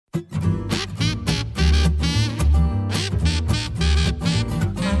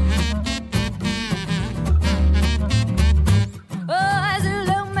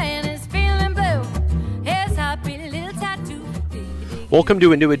Welcome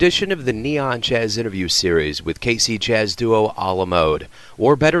to a new edition of the Neon Jazz Interview Series with KC Jazz duo A La Mode,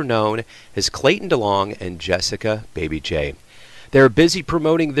 or better known as Clayton DeLong and Jessica Baby J. They're busy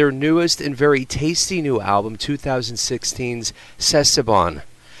promoting their newest and very tasty new album, 2016's Sesebon.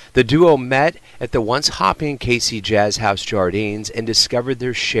 The duo met at the once hopping KC Jazz House Jardines and discovered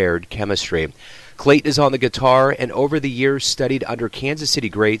their shared chemistry. Clayton is on the guitar and over the years studied under Kansas City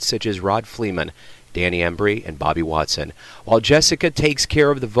greats such as Rod Fleeman, Danny Embry, and Bobby Watson, while Jessica takes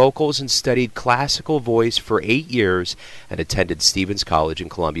care of the vocals and studied classical voice for 8 years and attended Stevens College in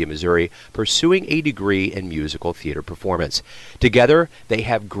Columbia, Missouri, pursuing a degree in musical theater performance. Together, they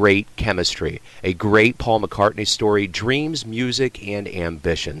have great chemistry, a great Paul McCartney story, dreams, music, and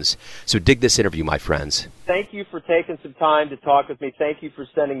ambitions. So dig this interview, my friends. Thank you for taking some time to talk with me. Thank you for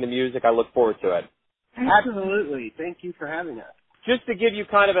sending the music. I look forward to it. Absolutely. Thank you for having us. Just to give you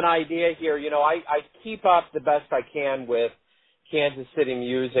kind of an idea here, I keep up the best I can with Kansas City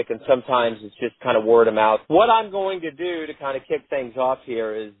music, and sometimes it's just kind of word of mouth. What I'm going to do to kind of kick things off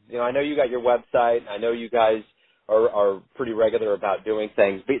here is, I know you got your website. I know you guys are pretty regular about doing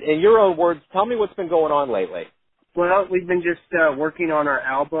things. But in your own words, tell me what's been going on lately. Well, we've been just working on our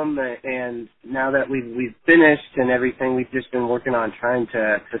album, and now that we've finished and everything, we've just been working on trying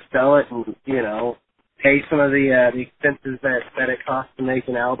to sell it and, pay some of the expenses that it costs to make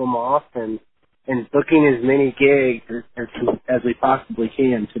an album off, and booking as many gigs as we possibly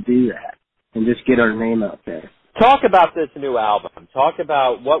can to do that and just get our name out there. Talk about this new album. Talk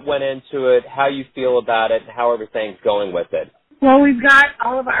about what went into it, how you feel about it, and how everything's going with it. Well, we've got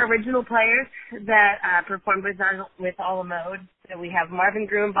all of our original players that performed with A La Mode. So we have Marvin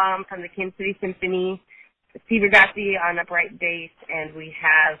Grunbaum from the Kansas City Symphony, Steve Ragazzi on upright bass, and we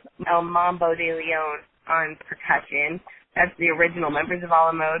have El Mambo de Leon on percussion. That's the original members of A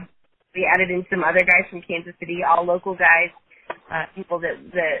La Mode. We added in some other guys from Kansas City, all local guys, people that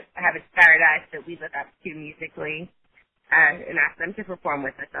have inspired us, that we look up to musically, and asked them to perform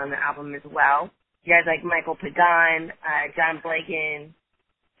with us on the album as well. Guys like Michael Pagan, John Blagan,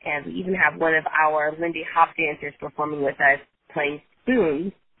 and we even have one of our Lindy Hop dancers performing with us, playing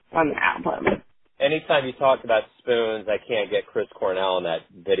spoons on the album. Anytime you talk about spoons, I can't get Chris Cornell in that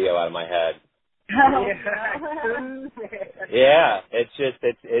video out of my head. Oh. Yeah,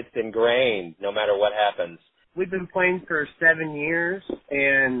 it's ingrained no matter what happens. We've been playing for 7 years,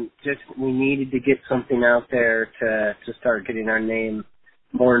 and just we needed to get something out there to start getting our name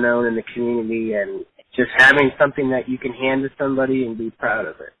more known in the community, and just having something that you can hand to somebody and be proud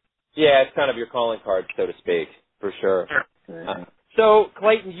of it. Yeah, it's kind of your calling card, so to speak, for sure. So,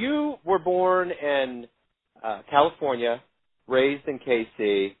 Clayton, you were born in California, raised in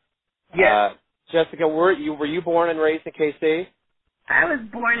KC. Yes. Jessica, were you born and raised in KC? I was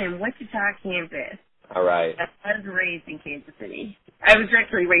born in Wichita, Kansas. All right. I was raised in Kansas City. I was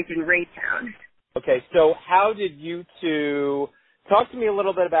actually raised in Raytown. Okay, so how did you two talk to me a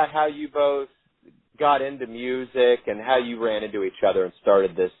little bit about how you both got into music and how you ran into each other and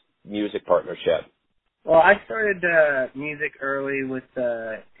started this music partnership? Well, I started music early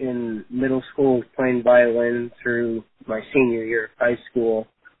in middle school, playing violin through my senior year of high school,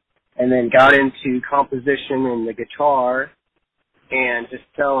 and then got into composition and the guitar, and just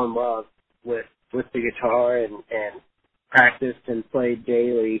fell in love with the guitar and practiced and played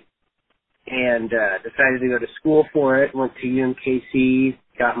daily, and decided to go to school for it. Went to UMKC,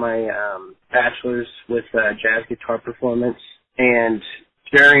 got my bachelor's with jazz guitar performance, and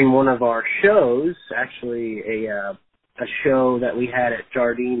during one of our shows, actually a show that we had at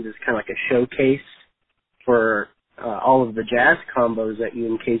Jardines is kind of like a showcase for all of the jazz combos at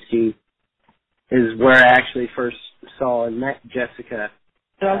UMKC, is where I actually first saw and met Jessica.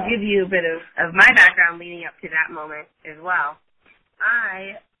 So I'll give you a bit of my background leading up to that moment as well.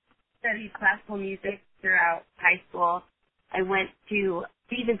 I studied classical music throughout high school. I went to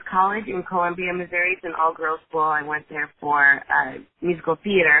Stevens College in Columbia, Missouri. It's an all-girls school. I went there for musical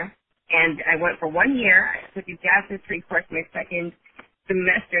theater, and I went for 1 year. I took a jazz history course my second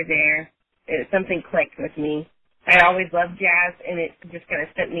semester there. Something clicked with me. I always loved jazz, and it just kind of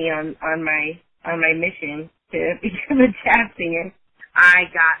sent me on my mission to become a jazz singer. I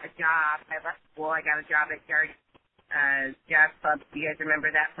got a job. I left school. I got a job at Jazz Club. Do you guys remember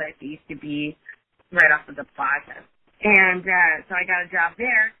that place? It used to be right off of the plaza. And so I got a job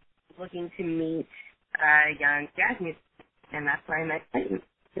there, looking to meet young jazz musicians, and that's where I met Clayton.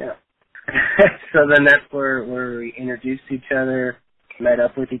 Yeah. So then that's where we introduced each other, met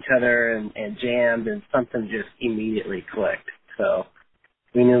up with each other, and jammed, and something just immediately clicked. So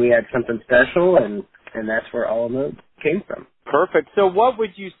we knew we had something special, and that's where A La Mode came from. Perfect. So what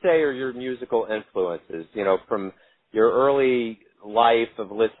would you say are your musical influences, from your early life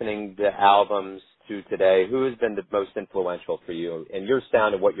of listening to albums to today, who has been the most influential for you in your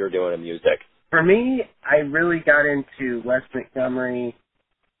sound and what you're doing in music? For me, I really got into Wes Montgomery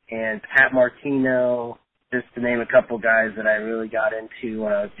and Pat Martino, just to name a couple guys that I really got into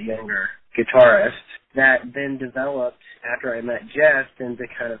when I was a younger guitarist. That then developed after I met Jess into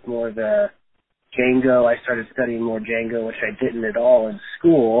kind of more of a Django. I started studying more Django, which I didn't at all in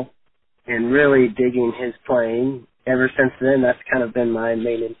school, and really digging his playing. Ever since then, that's kind of been my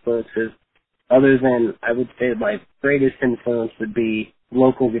main influences. Other than, I would say my greatest influence would be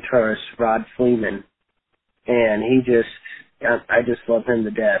local guitarist Rod Fleeman. And I just love him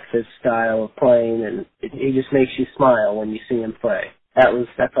to death. His style of playing, and he just makes you smile when you see him play.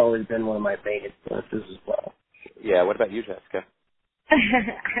 That's always been one of my main influences as well. Yeah, what about you, Jessica?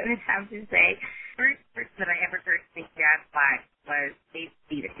 I would have to say, first that I ever heard sing jazz live was Dave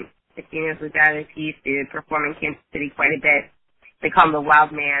Stevens. If you know who that is, he used to perform in Kansas City quite a bit. They call him the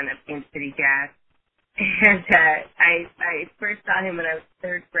wild man of Kansas City jazz. And I first saw him when I was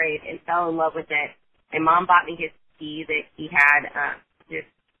third grade and fell in love with it. My mom bought me his CD that he had just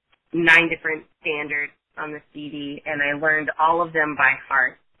 9 different standards on the CD, and I learned all of them by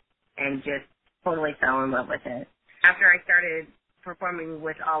heart and just totally fell in love with it. After I started performing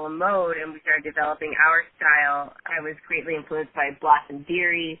with a la mode and we started developing our style, I was greatly influenced by Blossom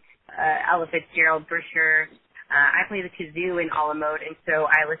Dearie, Ella Fitzgerald for sure. I play the kazoo in a la mode, and so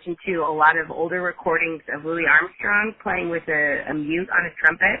I listened to a lot of older recordings of Louis Armstrong playing with a mute on a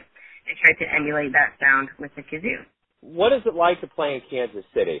trumpet and tried to emulate that sound with the kazoo. What is it like to play in Kansas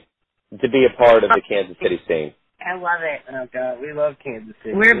City, to be a part of the Kansas City scene? I love it. Oh, God, we love Kansas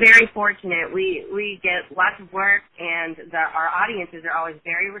City. We're very fortunate. We get lots of work, and our audiences are always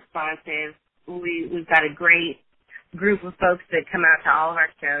very responsive. We've got a great group of folks that come out to all of our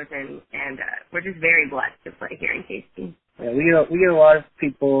shows, and we're just very blessed to play here in KC. Yeah, we get a lot of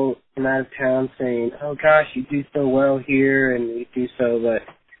people from out of town saying, "Oh gosh, you do so well here," and we do so, but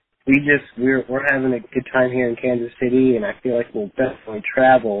we're having a good time here in Kansas City, and I feel like we'll definitely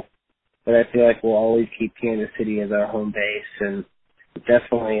travel, but I feel like we'll always keep Kansas City as our home base, and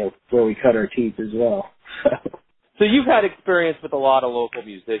definitely where we cut our teeth as well. So you've had experience with a lot of local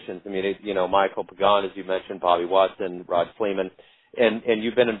musicians. I mean, Michael Pagan, as you mentioned, Bobby Watson, Rod Fleeman, and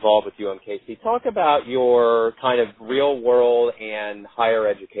you've been involved with UMKC. Talk about your kind of real world and higher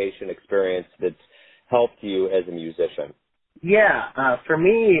education experience that's helped you as a musician. Yeah, for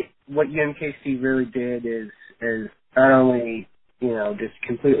me, what UMKC really did is not only, just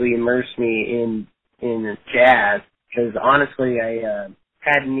completely immerse me in jazz, because honestly, I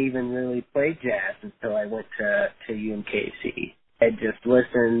hadn't even really played jazz until I went to UMKC. I just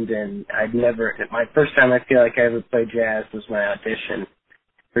listened, and my first time I feel like I ever played jazz was my audition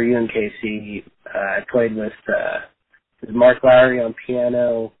for UMKC. I played with Mark Lowry on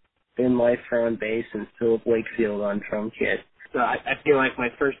piano, Ben Leifer on bass, and Philip Wakefield on drum kit. So I feel like my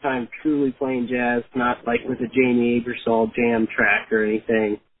first time truly playing jazz, not like with a Jamie Aebersold jam track or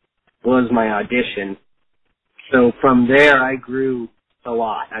anything, was my audition. So from there, I grew a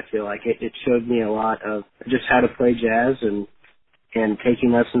lot. I feel like it showed me a lot of just how to play jazz and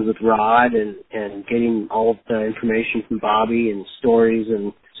taking lessons with Rod and getting all of the information from Bobby and stories,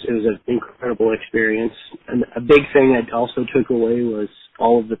 and it was an incredible experience. And a big thing I also took away was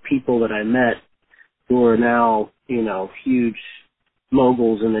all of the people that I met who are now, huge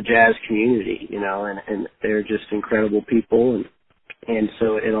moguls in the jazz community, and they're just incredible people. And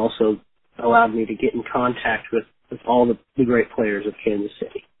so it also allowed me to get in contact with all the great players of Kansas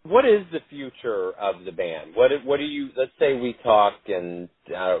City. What is the future of the band? What do you, let's say we talk in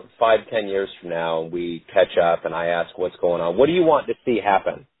 5-10 years from now, and we catch up and I ask what's going on. What do you want to see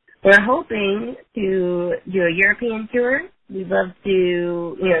happen? We're hoping to do a European tour. We'd love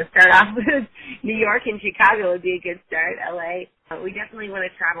to, start off with New York and Chicago would be a good start, LA. We definitely want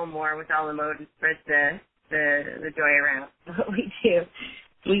to travel more with a la mode and spread the joy around. We do.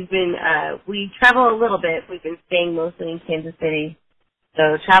 We travel a little bit. We've been staying mostly in Kansas City.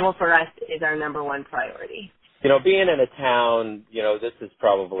 So travel for us is our number one priority. Being in a town, this is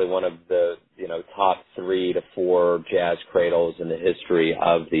probably one of the, top 3 to 4 jazz cradles in the history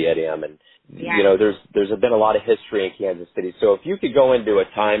of the idiom. And, there's been a lot of history in Kansas City. So if you could go into a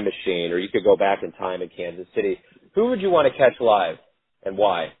time machine or you could go back in time in Kansas City, who would you want to catch live and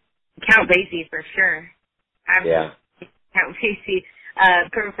why? Count Basie for sure. Yeah. Count Basie.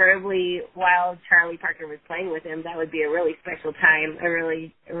 Preferably while Charlie Parker was playing with him. That would be a really special time, a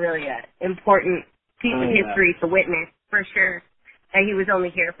really important piece of history to witness, for sure. And he was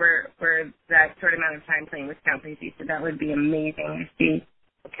only here for that short amount of time playing with Count Basie, so that would be amazing to see.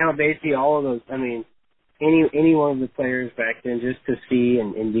 Count Basie, all of those, any one of the players back then, just to see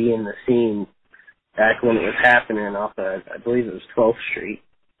and be in the scene back when it was happening off of, I believe it was 12th Street.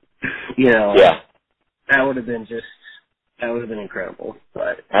 Yeah. That would have been incredible.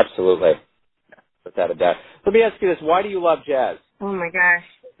 But absolutely, without a doubt. Let me ask you this: why do you love jazz? Oh my gosh,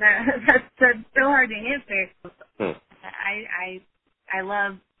 that's so hard to answer. I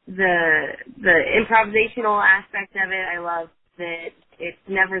love the improvisational aspect of it. I love that it's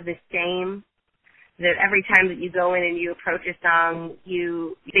never the same. That every time that you go in and you approach a song,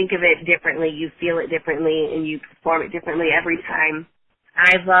 you think of it differently, you feel it differently, and you perform it differently every time.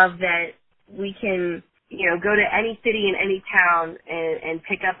 I love that we can, go to any city in any town and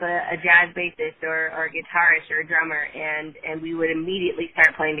pick up a jazz bassist or a guitarist or a drummer, and we would immediately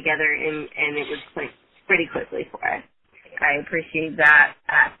start playing together, and it would click pretty quickly for us. I appreciate that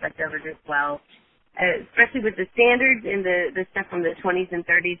aspect of it as well, especially with the standards and the stuff from the 20s and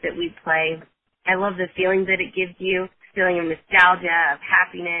 30s that we play. I love the feeling that it gives you, feeling of nostalgia, of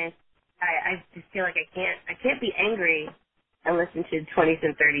happiness. I just feel like I can't be angry and listen to 20s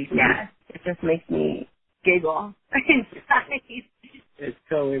and 30s jazz. It just makes me giggle inside. It's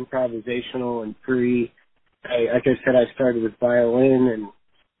so improvisational and free. Like I said, I started with violin and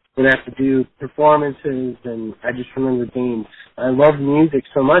would have to do performances, and I just remember I loved music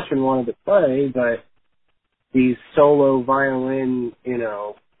so much and wanted to play, but these solo violin,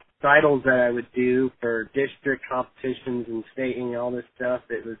 recitals that I would do for district competitions and state and all this stuff,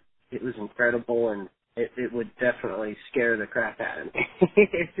 it was incredible, and it would definitely scare the crap out of me.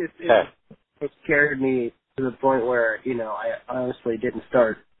 It scared me to the point where, I honestly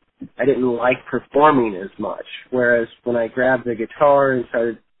I didn't like performing as much. Whereas when I grabbed the guitar and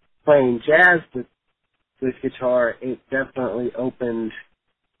started playing jazz with guitar, it definitely opened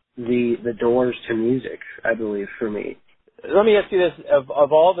the doors to music, I believe, for me. Let me ask you this: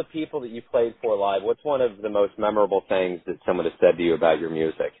 of all the people that you played for live, what's one of the most memorable things that someone has said to you about your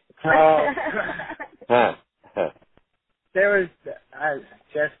music? There was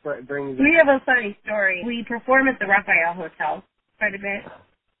just brings. We have a funny story. We perform at the Raphael Hotel quite a bit.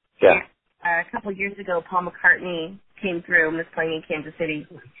 Yeah. A couple of years ago, Paul McCartney came through and was playing in Kansas City,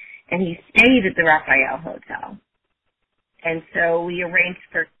 and he stayed at the Raphael Hotel. And so we arranged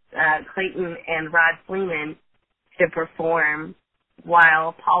for Clayton and Rod Fleeman to perform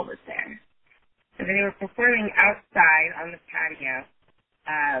while Paul was there. So they were performing outside on the patio,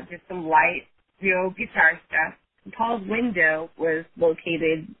 just some light, guitar stuff. And Paul's window was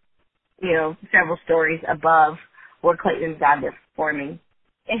located, several stories above where Clayton and Rod were performing.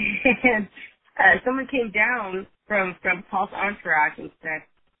 And someone came down from Paul's entourage and said,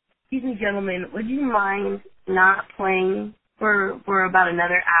 "Excuse me, gentlemen, would you mind not playing for about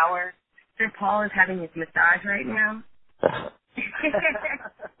another hour? Sir Paul is having his massage right now."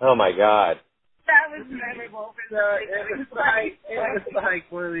 Oh my God. That was memorable. It was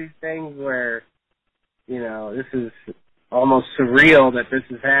like one of these things where, this is almost surreal that this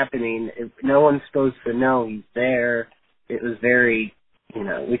is happening. No one's supposed to know he's there. It was very,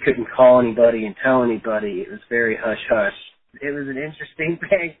 we couldn't call anybody and tell anybody. It was very hush-hush. It was an interesting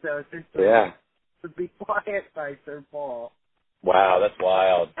thing, so to be quiet by Sir Paul. Wow, that's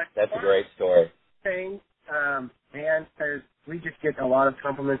wild. That's a great story. We just get a lot of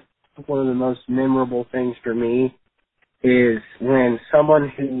compliments. One of the most memorable things for me is when someone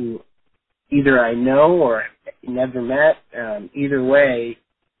who either I know or never met, either way,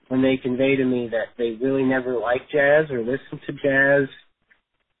 when they convey to me that they really never liked jazz or listened to jazz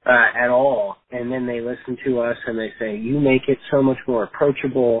at all, and then they listen to us and they say, "You make it so much more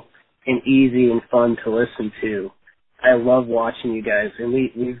approachable and easy and fun to listen to." I love watching you guys, and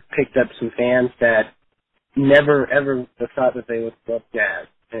we've picked up some fans that never ever thought that they would love jazz,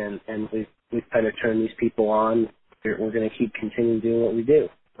 and we've kind of turned these people on. We're going to keep continuing doing what we do.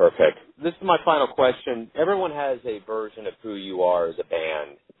 Perfect. This is my final question. Everyone has a version of who you are as a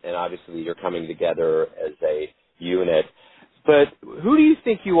band, and obviously you're coming together as a unit. But who do you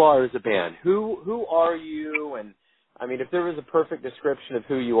think you are as a band? Who are you? And I mean, if there was a perfect description of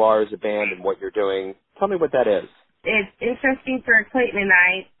who you are as a band and what you're doing, tell me what that is. It's interesting for Clayton and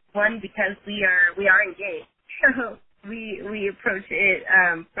I, one, because we are engaged. So we approach it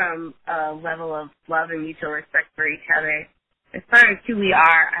from a level of love and mutual respect for each other. As far as who we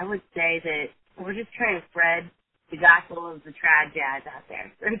are, I would say that we're just trying to spread the gospel of the trad jazz out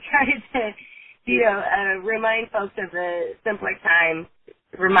there. We're trying to, remind folks of the simpler times,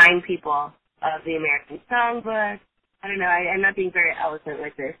 remind people of the American Songbook. I don't know, I'm not being very eloquent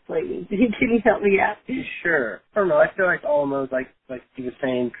with this. Clayton, can you help me out? Sure. I don't know, I feel like almost like you were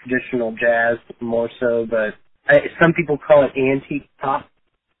saying, traditional jazz more so, but some people call it antique pop.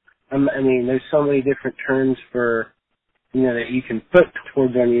 I mean, there's so many different terms for, that you can put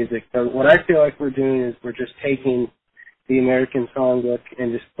towards our music. But what I feel like we're doing is we're just taking the American songbook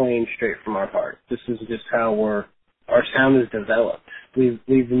and just playing straight from our heart. This is just how our sound is developed. We've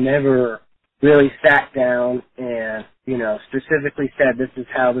never really sat down and, specifically said this is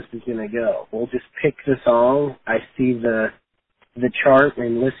how this is going to go. We'll just pick the song. I see the chart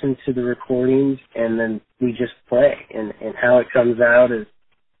and listen to the recordings, and then we just play. And how it comes out is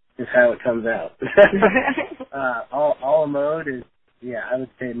how it comes out. A la Mode is, I would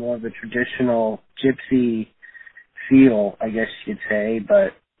say more of a traditional gypsy feel, I guess you could say,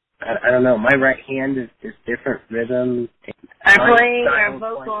 but I don't know. My right hand is different rhythm. Our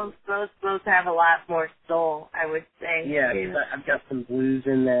vocals both have a lot more soul, I would say. Yeah, I've got some blues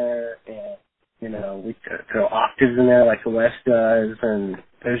in there, and, we throw octaves in there like the West does, and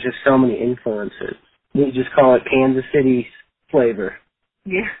there's just so many influences. We just call it Kansas City flavor.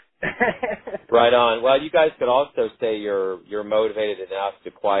 Yeah. Right on. Well, you guys could also say you're motivated enough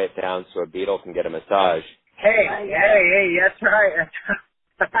to quiet down so a Beatle can get a massage. Hey, that's right.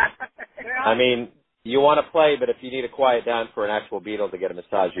 I mean, you want to play, but if you need to quiet down for an actual Beatle to get a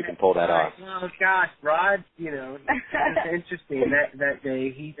massage, you can pull that off. Oh gosh, Rod, it's interesting. That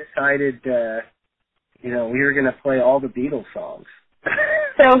day he decided, we were going to play all the Beatles songs.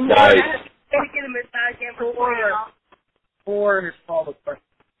 So nice. We get a massage for his Paul McCartney.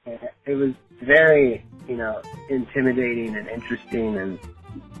 It was very, intimidating and interesting, and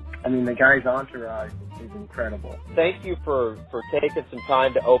I mean, the guy's entourage is incredible. Thank you for taking some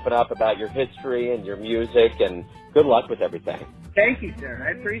time to open up about your history and your music, and good luck with everything. Thank you, sir.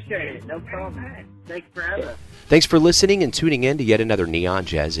 I appreciate it. No problem. Thanks for having us. Thanks for listening and tuning in to yet another Neon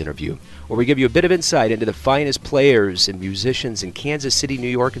Jazz interview, where we give you a bit of insight into the finest players and musicians in Kansas City, New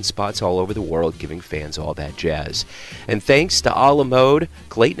York, and spots all over the world, giving fans all that jazz. And thanks to A La Mode,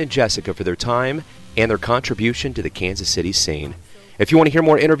 Clayton and Jessica for their time and their contribution to the Kansas City scene. If you want to hear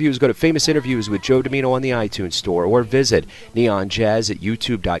more interviews, go to Famous Interviews with Joe Domino on the iTunes Store, or visit neonjazz at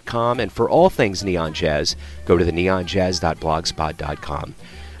youtube.com. And for all things Neon Jazz, go to the neonjazz.blogspot.com.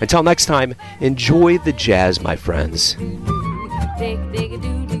 Until next time, enjoy the jazz, my friends.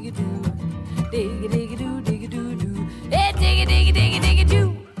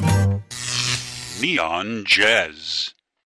 Neon Jazz.